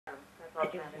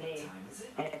It was me,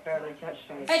 and it barely touched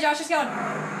me. Hey Josh, it's going.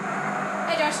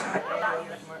 Hey Josh.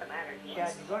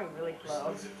 Chad, you're going really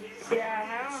slow.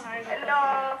 Yeah,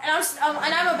 Hello.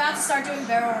 And I'm about to start doing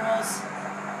barrel rolls.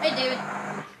 Hey David.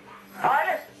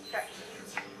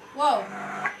 Whoa.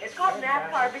 It's called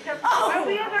NASCAR because Oh.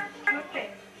 we are moving.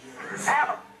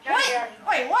 Ow. What?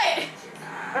 Wait, what?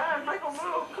 Michael,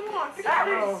 move. Come on. I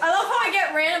love how I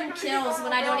get random kills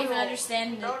when I don't even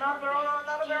understand it. No, not a barrel roll,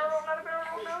 not a barrel roll, not a barrel roll.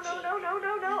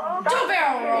 No. Oh, Do a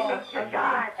barrel roll. Good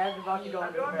God. I was about to go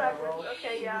into going barrel backwards. roll.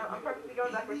 Okay, yeah, I'm perfectly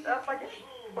going backwards. Up, like it.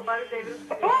 Minus David.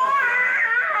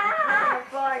 I'm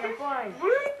flying.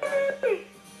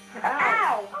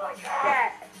 Ow! Oh my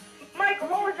God. Michael,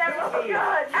 what was that? Oh,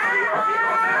 God.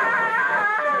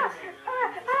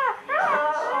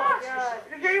 Oh, God.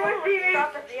 Does anyone see me?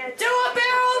 Do a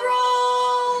barrel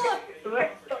roll!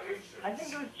 I think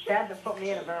it was Chad that put me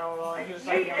in a barrel roll, and he was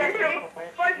like,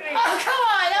 Fuck me. Oh, come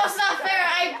on, that was not fair.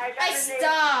 I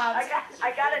stopped. I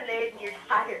got a nade in your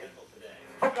tires.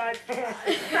 Oh, God.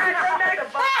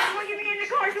 Someone get me in the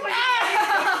car.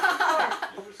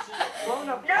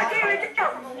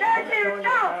 No, David,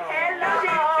 no. Hello.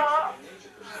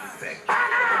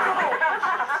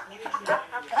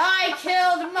 I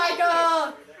killed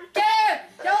Michael.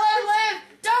 Don't let him live.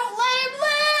 Don't let him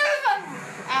live.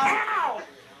 Ow.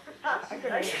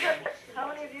 How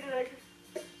many of you did I just...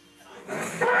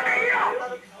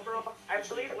 I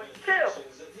believe it was 2.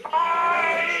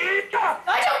 I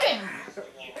joking.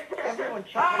 everyone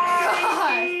shot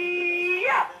me.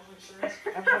 God.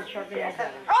 Everyone shot me.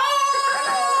 Oh!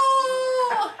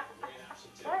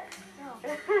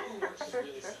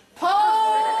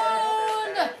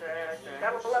 Pwned!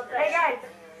 Hey, guys.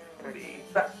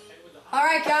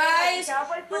 Alright, guys.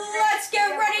 Let's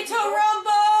get ready to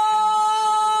rumble!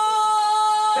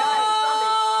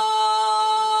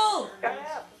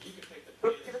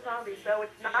 So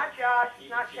it's not Josh, it's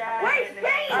not Chad. Wait, you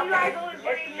guys it's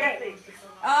Jesse.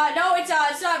 No, it's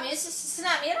not me. It's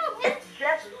not me at all. It's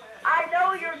Jesse. I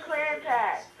know your clan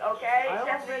tag, okay? I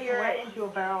Jesse, already you're went in. into a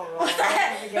barrel roll.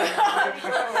 Hey,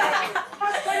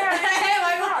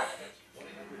 Michael.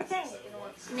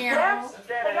 Meow.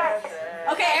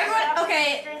 Okay, everyone. Okay,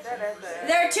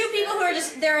 there are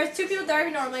two people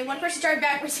driving normally. One person driving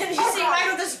backwards, and you see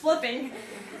Michael just flipping.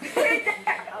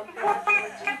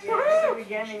 At the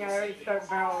beginning, I already started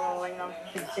barrel rolling. I'm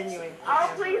continuing. Oh,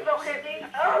 please don't hit me.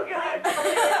 Oh, God. Don't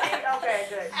hit me. Okay,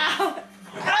 good. Ow!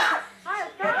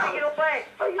 Get away.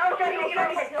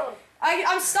 Oh,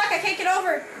 I'm stuck. I can't get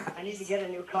over. I need to get a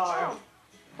new car.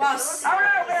 Wow.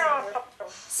 no.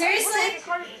 Seriously?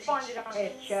 Hey,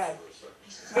 it's Chad.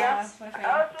 Yeah. What if I...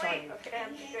 Oh, sweet. Okay.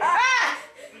 Ah!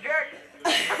 You jerk.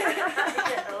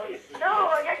 No,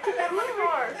 I got to keep that one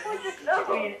more. No.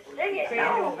 Dang it.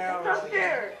 No. Stop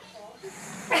there.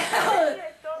 I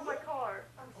stole my car.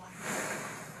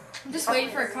 I'm just waiting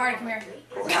for a car to come here.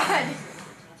 God!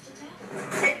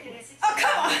 Oh,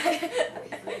 come on!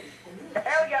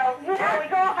 There we go. There we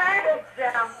go. Hands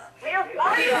down.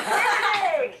 Are you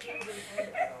kidding?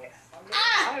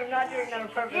 I'm not doing that on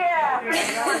purpose. Yeah. I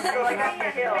got the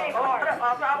kill.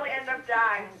 I'll probably end up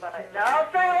dying, but no,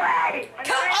 stay away.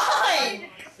 Come on!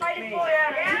 Try to pull it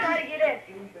out. Try to get in.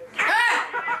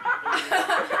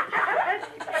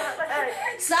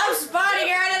 Stop spawning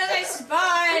here out of the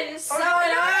spawn! It's so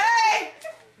annoying!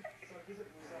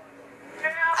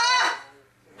 Ah!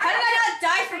 How did I not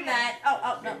die from that?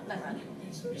 Oh, no, never mind.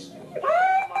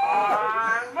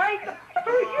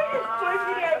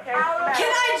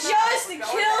 Can I just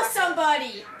kill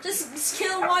somebody? Just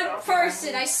kill one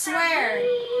person, I swear.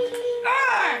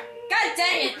 Ah! God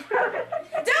dang it. Dude,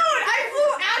 I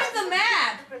flew out of the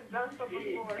map.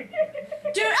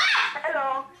 Dude, ah! Hello.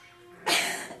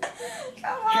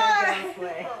 Come on.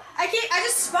 I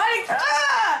just spotted.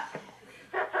 Ah!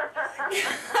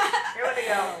 Here we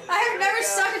go. I have never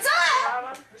sucked. It's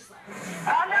ah!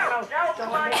 Oh, no,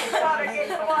 come on, get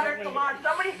the water, come on,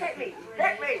 somebody hit me,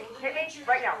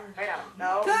 right now,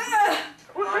 no.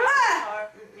 Ah!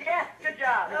 Yeah, good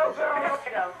job. No,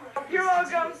 girl, you're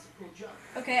welcome.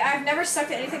 Okay, I've never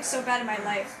sucked at anything so bad in my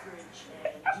life.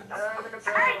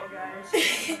 Hey!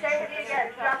 Say it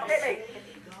again, stop hitting me.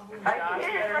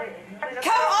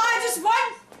 Come on, just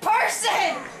one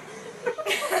person!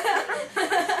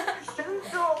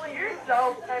 You're so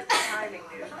bad timing,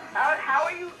 dude. How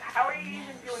are you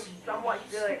even doing somewhat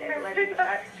good at letting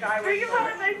that guy run? You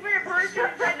want to make me a person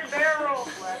and a barrel.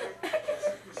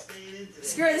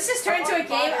 Screw it, this just turned into a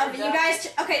game of you guys.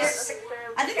 Okay,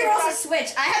 I think the rules have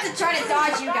switched. I have to try to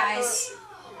dodge you guys.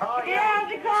 Get out of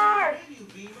the car!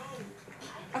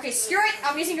 Okay, screw it,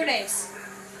 I'm using grenades.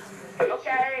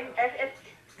 Okay,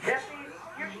 Jesse,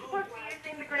 you're supposed to be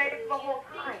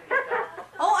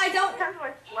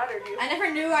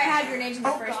I had grenades in the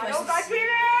first place? Oh God, get it!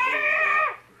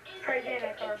 Crazy in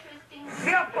that car.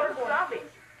 We got portable zombies.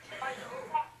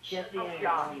 Jesse and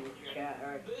chat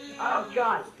are... Oh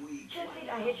God! Jesse,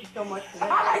 I hate you so much for Oh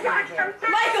my God!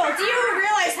 Michael, do you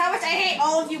realize how much I hate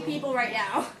all of you people right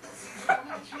now?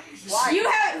 Why? You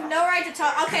have no right to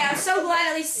talk. Okay, I'm so glad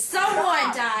at least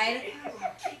someone died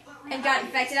and got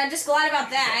infected. I'm just glad about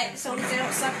that, so at least they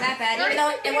don't suck that bad, even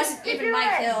though it wasn't even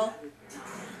my kill.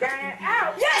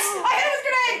 Ow! Yes! I hit him with a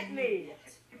grenade! me!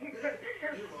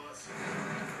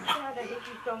 God, I hate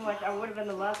you so much. I would have been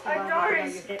the last one I'm until sorry.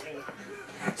 you hit me.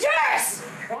 Yes!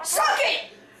 Suck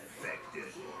it!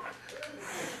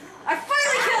 I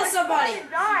finally killed somebody!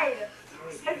 Died.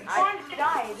 Spawn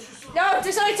died. No,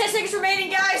 there's only 10 seconds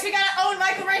remaining, guys. We gotta own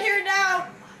Michael right here and now.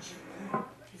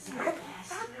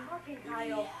 Stop talking,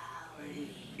 Kyle.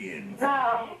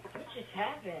 No, what just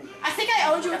happened? I think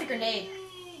I owned you with a grenade.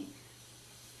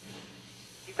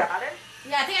 You got it?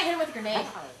 Yeah, I think I hit him with a grenade.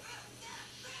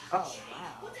 Oh,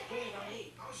 wow.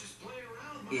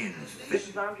 This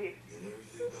is zombie.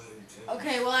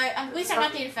 Okay, well, at least I'm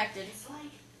not the infected.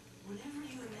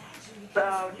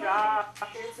 So Josh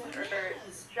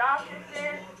is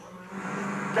in.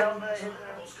 Zelda is in.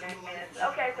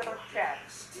 Okay, so it's Chad.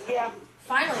 Yeah.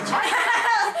 Finally,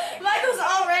 Michael's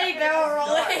already barrel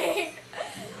rolling.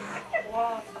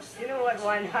 Well, you know what?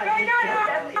 Why not? No.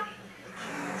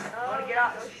 I want to get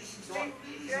out.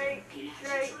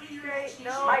 Straight.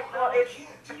 No. Michael, if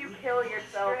you kill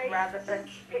yourself rather than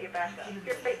pick it back up.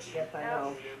 Yes, I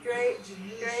know.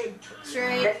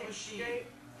 Straight. Straight.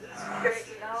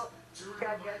 No.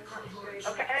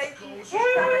 Okay.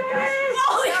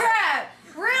 Holy crap!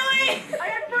 Really? I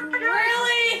have to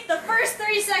Really? The first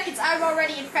 30 seconds, I'm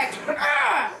already infected.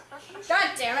 Ah!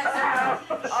 God damn it.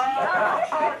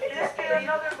 Just do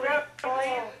another round,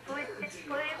 please.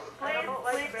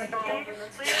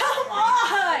 Come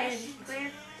on!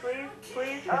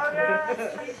 Please. Oh no.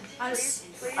 I'm just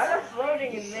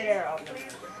floating in midair.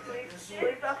 Please.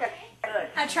 Okay. Good.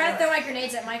 I'm trying to throw my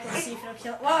grenades at Michael to see if it'll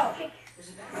kill. Whoa!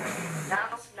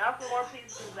 Now for more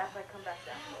please after I come back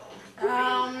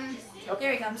down.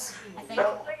 Here he comes, I think.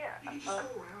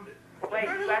 Wait,